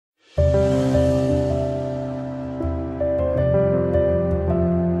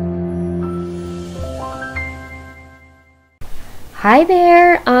Hi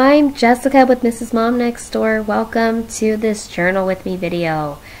there, I'm Jessica with MrsMomNextDoor. Welcome to this Journal With Me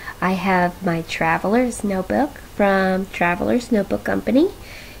video. I have my Traveler's Notebook from Traveler's Notebook Company,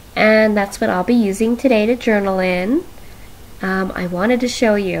 and that's what I'll be using today to journal in. I wanted to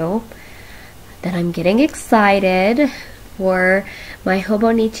show you that I'm getting excited for my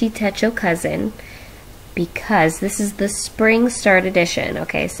Hobonichi Techo cousin because this is the Spring Start Edition.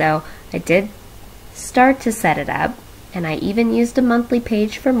 Okay, so I did start to set it up. And I even used a monthly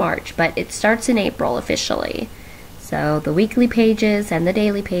page for March, but it starts in April officially. So the weekly pages and the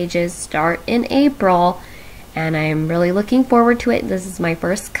daily pages start in April, and I'm really looking forward to it. This is my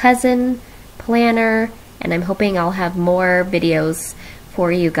first cousin planner, and I'm hoping I'll have more videos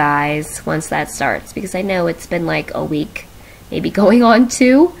for you guys once that starts, because I know it's been like a week, maybe going on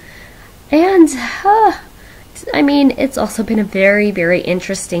 2. And I mean, it's also been a very, very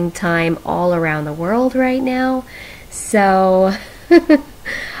interesting time all around the world right now. So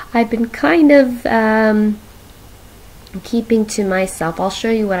I've been kind of keeping to myself. I'll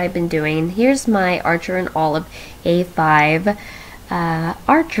show you what I've been doing. Here's my Archer and Olive A5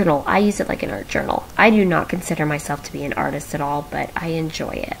 art journal. I use it like an art journal. I do not consider myself to be an artist at all, but I enjoy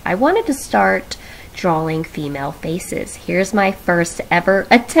it. I wanted to start drawing female faces. Here's my first ever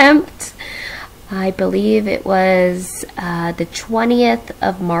attempt. I believe it was the 20th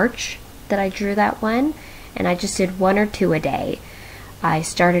of March that I drew that one. And I just did 1 or 2 a day. I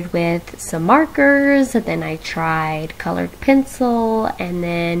started with some markers, and then I tried colored pencil, and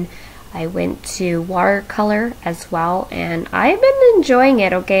then I went to watercolor as well, and I've been enjoying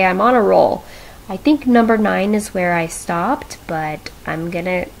it. Okay, I'm on a roll. I think number 9 is where I stopped, but I'm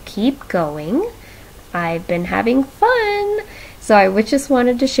gonna keep going. I've been having fun, so I just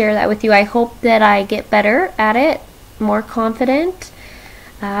wanted to share that with you. I hope that I get better at it, more confident.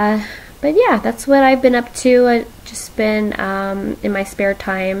 But yeah, that's what I've been up to. I've just been in my spare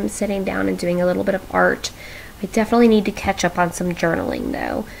time sitting down and doing a little bit of art. I definitely need to catch up on some journaling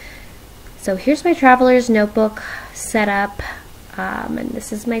though. So here's my Traveler's Notebook set up, and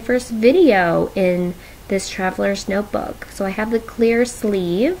this is my first video in this Traveler's Notebook. So I have the clear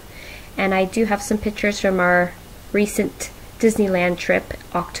sleeve, and I do have some pictures from our recent Disneyland trip,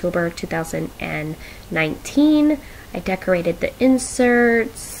 October 2019. I decorated the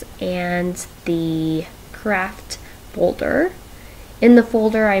inserts and the craft folder. In the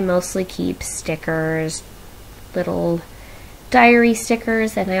folder I mostly keep stickers, little diary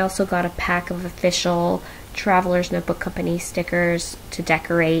stickers, and I also got a pack of official Traveler's Notebook Company stickers to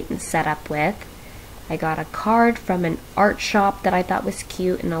decorate and set up with. I got a card from an art shop that I thought was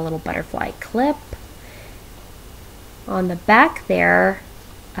cute and a little butterfly clip. On the back there,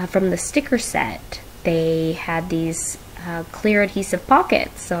 from the sticker set, they had these clear adhesive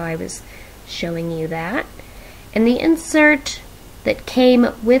pockets, so I was showing you that. And the insert that came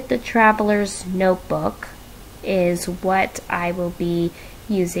with the Traveler's Notebook is what I will be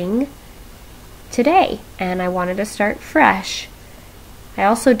using today, and I wanted to start fresh. I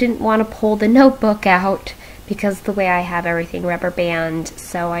also didn't want to pull the notebook out because the way I have everything rubber band,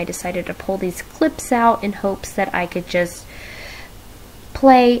 so I decided to pull these clips out in hopes that I could just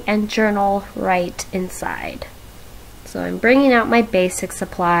play and journal right inside. So I'm bringing out my basic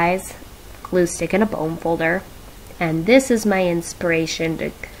supplies, glue stick and a bone folder, and this is my inspiration to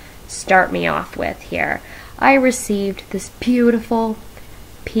start me off with here. I received this beautiful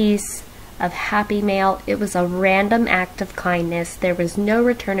piece of Happy Mail. It was a random act of kindness. There was no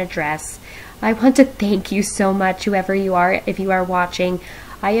return address. I want to thank you so much, whoever you are, if you are watching.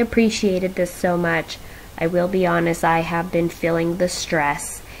 I appreciated this so much. I will be honest, I have been feeling the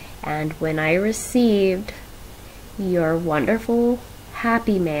stress, and when I received your wonderful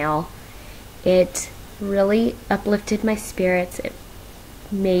Happy Mail, it really uplifted my spirits. It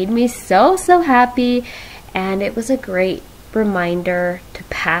made me so happy, and it was a great reminder to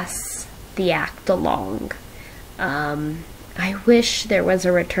pass the act along. I wish there was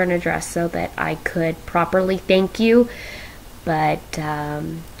a return address so that I could properly thank you. But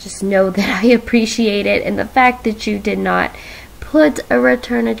just know that I appreciate it, and the fact that you did not put a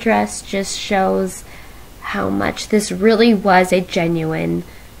return address just shows how much this really was a genuine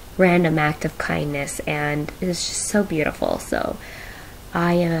random act of kindness, and it's just so beautiful. So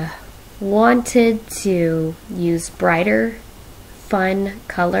I wanted to use brighter, fun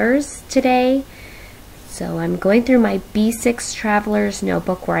colors today. So I'm going through my B6 Traveler's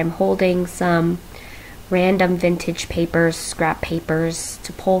Notebook where I'm holding some random vintage papers, scrap papers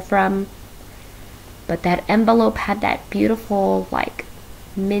to pull from. But that envelope had that beautiful, like,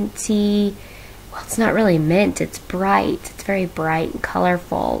 minty, well, it's not really mint, it's bright. It's very bright and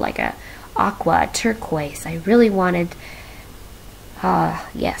colorful, like a aqua, turquoise. I really wanted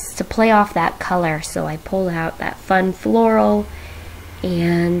yes, to play off that color. So I pull out that fun floral,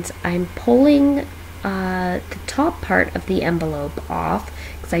 and I'm pulling the top part of the envelope off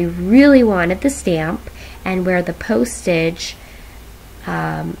because I really wanted the stamp, and where the postage,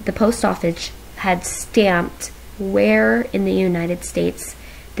 the post office had stamped where in the United States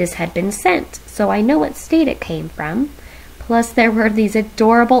this had been sent. So I know what state it came from. Plus there were these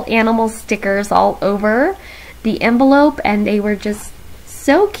adorable animal stickers all over the envelope, and they were just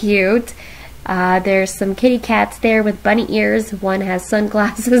so cute. There's some kitty cats there with bunny ears. One has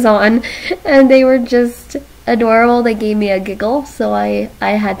sunglasses on, and they were just adorable. They gave me a giggle, so I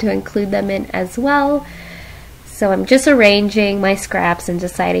had to include them in as well. So I'm just arranging my scraps and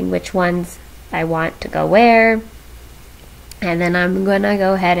deciding which ones I want to go where, and then I'm gonna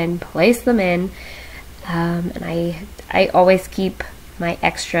go ahead and place them in. And I always keep my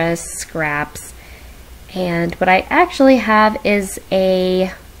extra scraps. And what I actually have is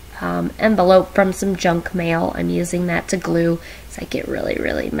a envelope from some junk mail. I'm using that to glue, so I get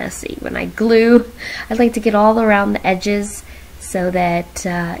really messy when I glue. I like to get all around the edges so that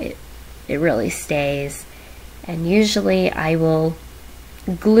it really stays. And usually I will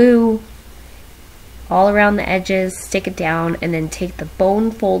glue all around the edges, stick it down, and then take the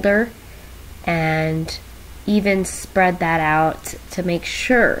bone folder and even spread that out to make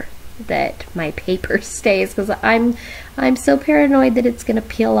sure that my paper stays, because I'm so paranoid that it's gonna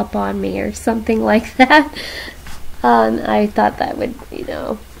peel up on me or something like that. I thought that would, you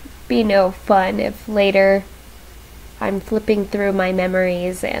know, be no fun if later I'm flipping through my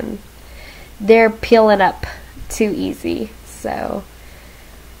memories and they're peeling up too easy. So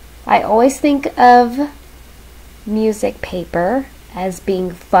I always think of music paper as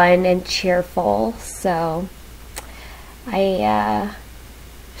being fun and cheerful, so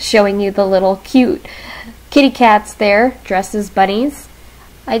showing you the little cute kitty cats there dressed as bunnies.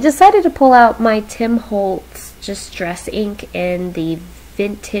 I decided to pull out my Tim Holtz Distress ink in the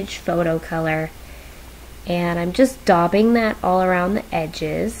vintage photo color, and I'm just daubing that all around the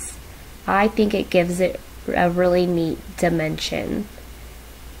edges. I think it gives it a really neat dimension.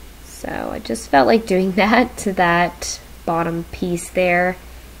 So I just felt like doing that to that bottom piece there,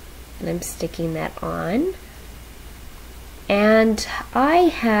 and I'm sticking that on. And I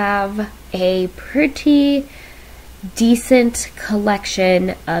have a pretty decent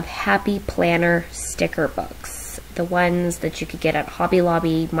collection of Happy Planner sticker books. The ones that you could get at Hobby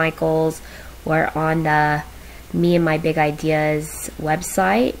Lobby, Michael's, or on the Me and My Big Ideas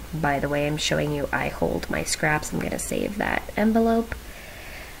website. By the way, I'm showing you I hold my scraps. I'm going to save that envelope.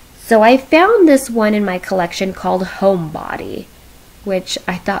 So I found this one in my collection called Homebody, which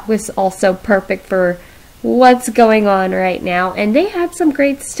I thought was also perfect for what's going on right now. And they had some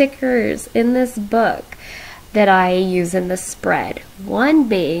great stickers in this book that I use in the spread. One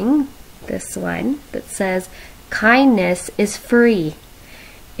being this one that says, "Kindness is free."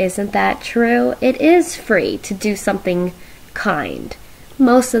 Isn't that true? It is free to do something kind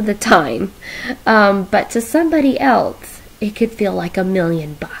most of the time. But to somebody else, it could feel like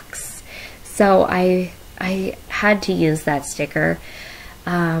 $1,000,000. So I had to use that sticker.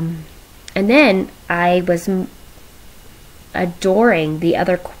 And then I was adoring the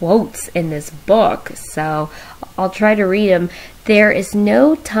other quotes in this book, so I'll try to read them. "There is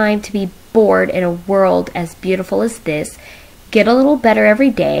no time to be bored in a world as beautiful as this. Get a little better every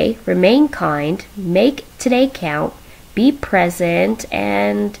day. Remain kind. Make today count. Be present.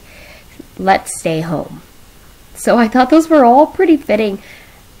 And let's stay home." So I thought those were all pretty fitting.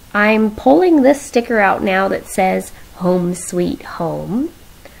 I'm pulling this sticker out now that says "Home Sweet Home."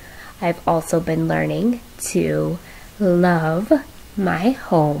 I've also been learning to love my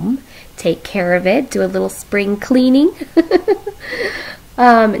home, take care of it, do a little spring cleaning.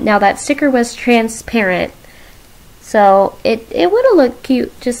 Now that sticker was transparent, so it would have looked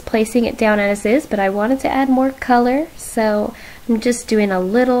cute just placing it down as is, but I wanted to add more color, so I'm just doing a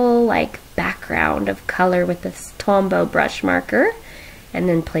little like background of color with this Tombow brush marker and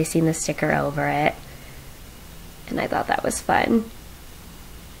then placing the sticker over it. And I thought that was fun.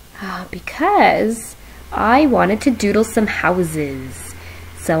 Because I wanted to doodle some houses.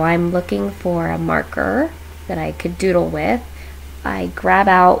 So I'm looking for a marker that I could doodle with. I grab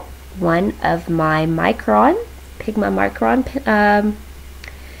out one of my Pigma Micron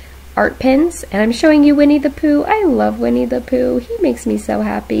art pens, and I'm showing you Winnie the Pooh. I love Winnie the Pooh. He makes me so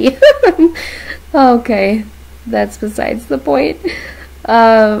happy. Okay, that's besides the point.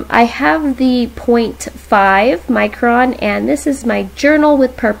 I have the 0.5 micron, and this is my Journal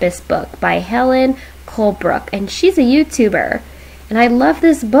with Purpose book by Helen, Colebrook, and she's a YouTuber. And I love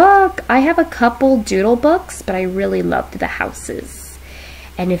this book. I have a couple doodle books, but I really loved the houses.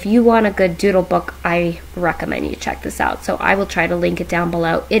 And if you want a good doodle book, I recommend you check this out. So I will try to link it down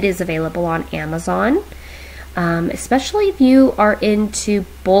below. It is available on Amazon, especially if you are into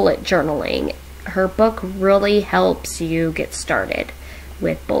bullet journaling. Her book really helps you get started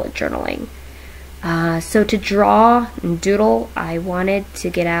with bullet journaling. So to draw and doodle, I wanted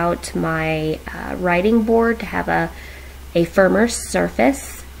to get out my writing board to have a firmer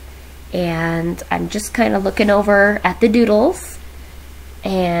surface. And I'm just kind of looking over at the doodles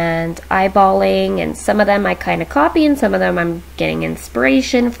and eyeballing, and some of them I kind of copy and some of them I'm getting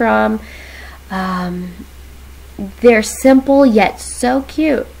inspiration from. They're simple yet so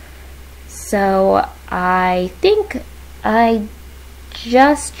cute. So I think I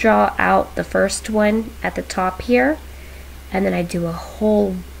just draw out the first one at the top here, and then I do a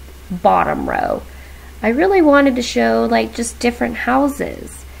whole bottom row. I really wanted to show like just different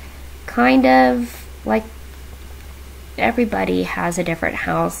houses, kind of like everybody has a different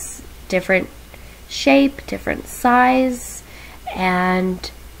house, different shape, different size, and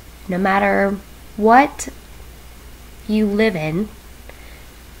no matter what you live in,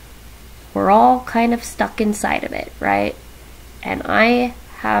 we're all kind of stuck inside of it, right? And I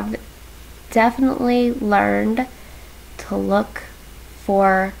have definitely learned to look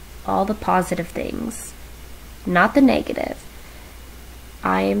for all the positive things, not the negative.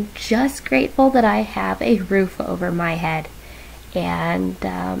 I am just grateful that I have a roof over my head, and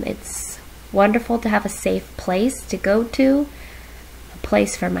it's wonderful to have a safe place to go to, a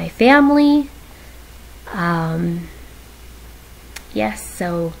place for my family. Yes,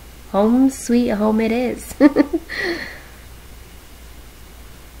 so home sweet home it is.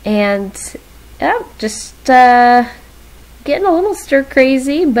 And yeah, just getting a little stir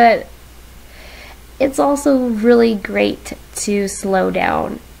crazy, but it's also really great to slow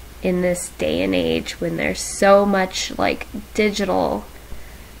down in this day and age when there's so much like digital.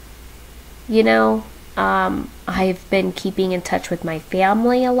 You know, I've been keeping in touch with my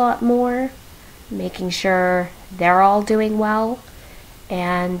family a lot more, making sure they're all doing well,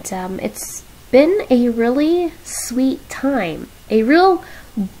 and it's been a really sweet time, a real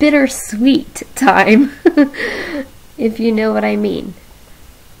bittersweet time, if you know what I mean.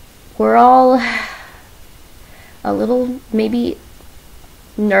 We're all a little maybe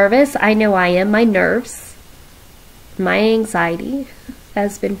nervous. I know I am. My nerves, my anxiety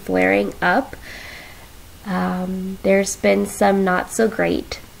has been flaring up. There's been some not so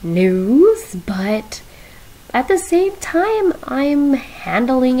great news, but at the same time I'm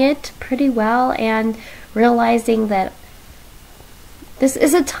handling it pretty well and realizing that this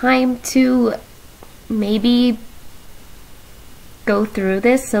is a time to maybe go through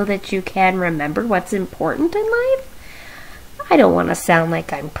this so that you can remember what's important in life. I don't want to sound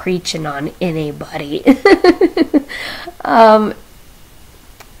like I'm preaching on anybody. I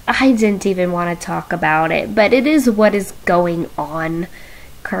didn't even want to talk about it, but it is what is going on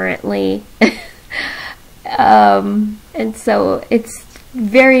currently. And so it's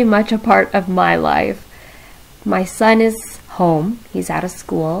very much a part of my life. My son is home. He's out of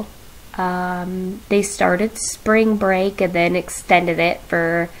school. They started spring break and then extended it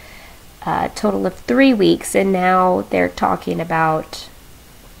for a total of 3 weeks, and now they're talking about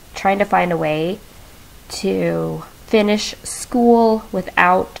trying to find a way to finish school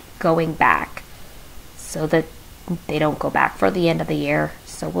without going back, so that they don't go back for the end of the year.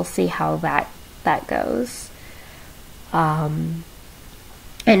 So we'll see how that goes. And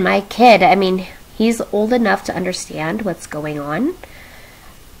my kid, I mean, he's old enough to understand what's going on,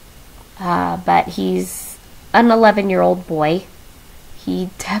 but he's an 11-year-old boy.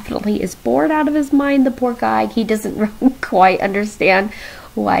 He definitely is bored out of his mind, the poor guy. He doesn't quite understand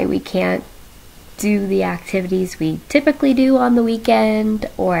why we can't do the activities we typically do on the weekend,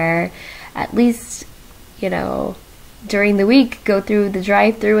 or at least, you know, during the week go through the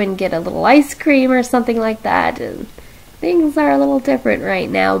drive-thru and get a little ice cream or something like that. And things are a little different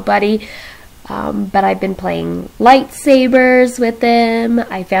right now, buddy. But I've been playing lightsabers with him.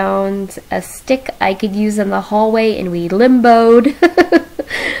 I found a stick I could use in the hallway and we limboed.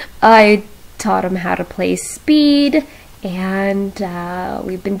 I taught him how to play speed, and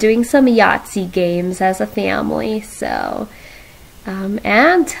we've been doing some Yahtzee games as a family. So,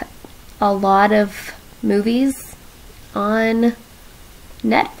 and a lot of movies on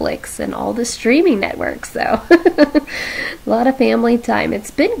Netflix and all the streaming networks, so a lot of family time.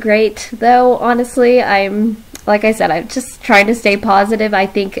 It's been great, though. Honestly, like I said, I'm just trying to stay positive, I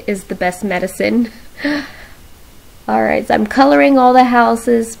think, is the best medicine. Alright, so I'm coloring all the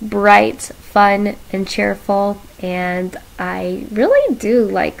houses bright, fun, and cheerful, and I really do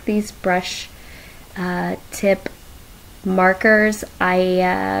like these brush tip markers.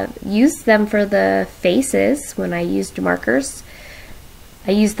 I used them for the faces when I used markers.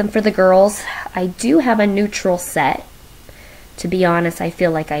 I used them for the girls. I do have a neutral set. To be honest, I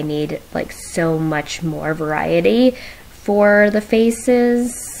feel like I need like so much more variety for the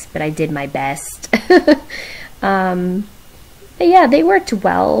faces, but I did my best. But yeah, they worked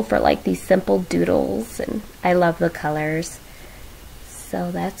well for like these simple doodles, and I love the colors.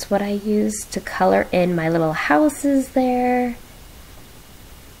 So that's what I used to color in my little houses there.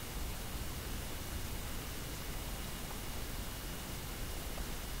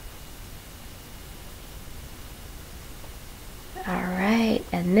 Alright,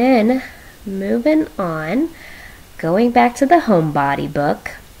 and then moving on, going back to the Homebody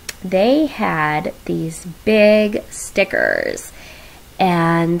book, they had these big stickers,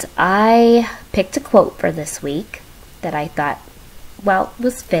 and I picked a quote for this week that I thought, well,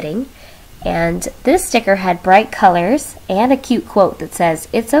 was fitting. And this sticker had bright colors and a cute quote that says,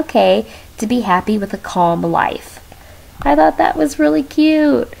 "It's okay to be happy with a calm life." I thought that was really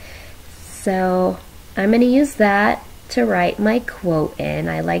cute. So I'm going to use that to write my quote in.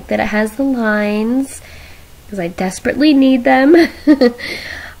 I like that it has the lines because I desperately need them.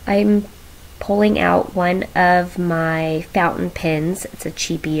 I'm pulling out one of my fountain pens. It's a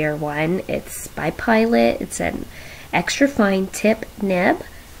cheapier one. It's by Pilot. It's an extra fine tip nib,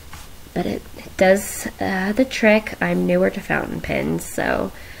 but it does the trick. I'm newer to fountain pens,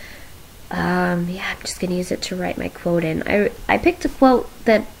 so yeah, I'm just gonna use it to write my quote in. I picked a quote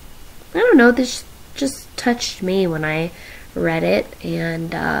that, I don't know, this just touched me when I read it,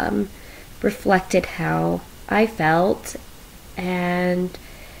 and reflected how I felt, and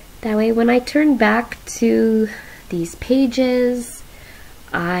that way when I turn back to these pages,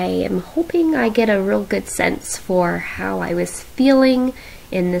 I am hoping I get a real good sense for how I was feeling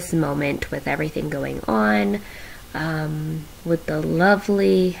in this moment with everything going on, with the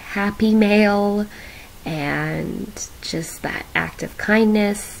lovely happy mail and just that act of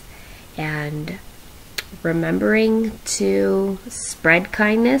kindness, and remembering to spread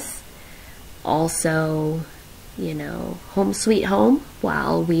kindness. Also, you know, home sweet home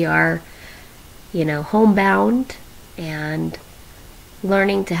while we are, you know, homebound, and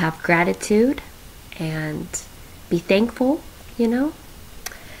learning to have gratitude and be thankful, you know.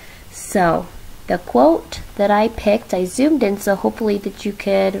 So the quote that I picked, I zoomed in so hopefully that you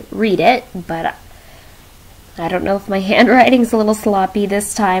could read it, but I don't know if my handwriting's a little sloppy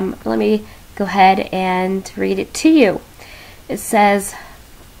this time. Let me go ahead and read it to you. It says,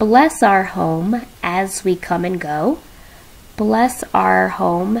 "Bless our home as we come and go. Bless our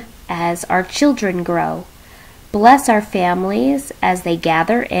home as our children grow. Bless our families as they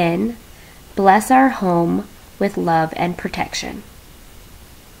gather in. Bless our home with love and protection."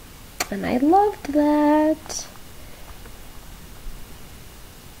 And I loved that.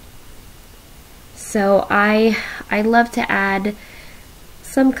 So I love to add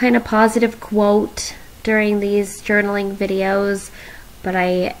some kind of positive quote during these journaling videos, but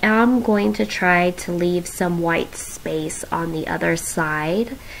I am going to try to leave some white space on the other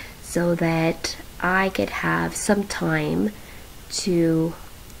side so that I could have some time to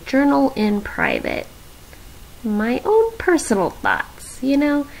journal in private. My own personal thoughts, you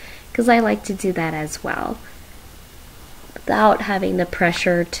know, because I like to do that as well, without having the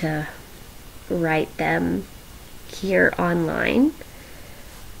pressure to write them here online.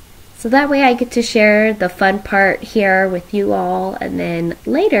 So that way I get to share the fun part here with you all, and then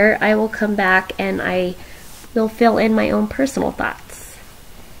later I will come back and I will fill in my own personal thoughts.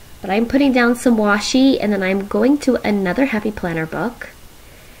 But I'm putting down some washi, and then I'm going to another Happy Planner book.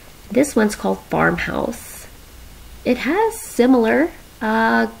 This one's called Farmhouse. It has similar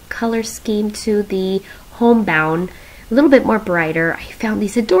color scheme to the Homebound, a little bit more brighter. I found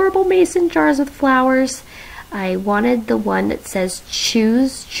these adorable mason jars with flowers. I wanted the one that says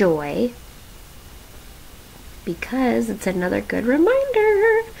 "Choose Joy" because it's another good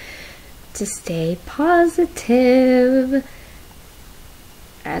reminder to stay positive.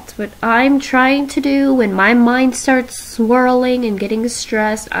 That's what I'm trying to do when my mind starts swirling and getting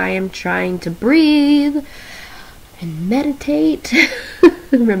stressed. I am trying to breathe and meditate.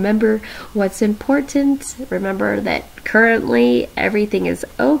 Remember what's important. Remember that currently everything is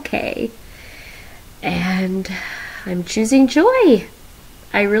okay. And I'm choosing joy.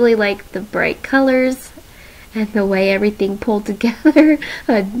 I really like the bright colors and the way everything pulled together.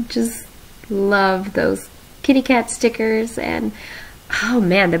 I just love those kitty cat stickers, and oh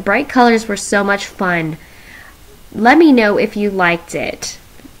man, the bright colors were so much fun. Let me know if you liked it,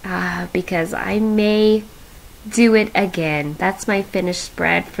 because I may do it again. That's my finished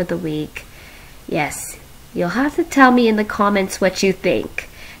spread for the week. Yes, You'll have to tell me in the comments what you think.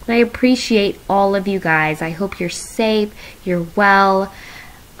 And I appreciate all of you guys. I hope you're safe, you're well.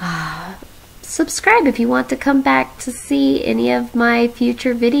 Subscribe if you want to come back to see any of my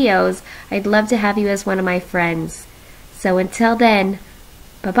future videos. I'd love to have you as one of my friends. So until then,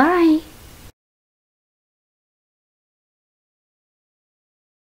 bye-bye.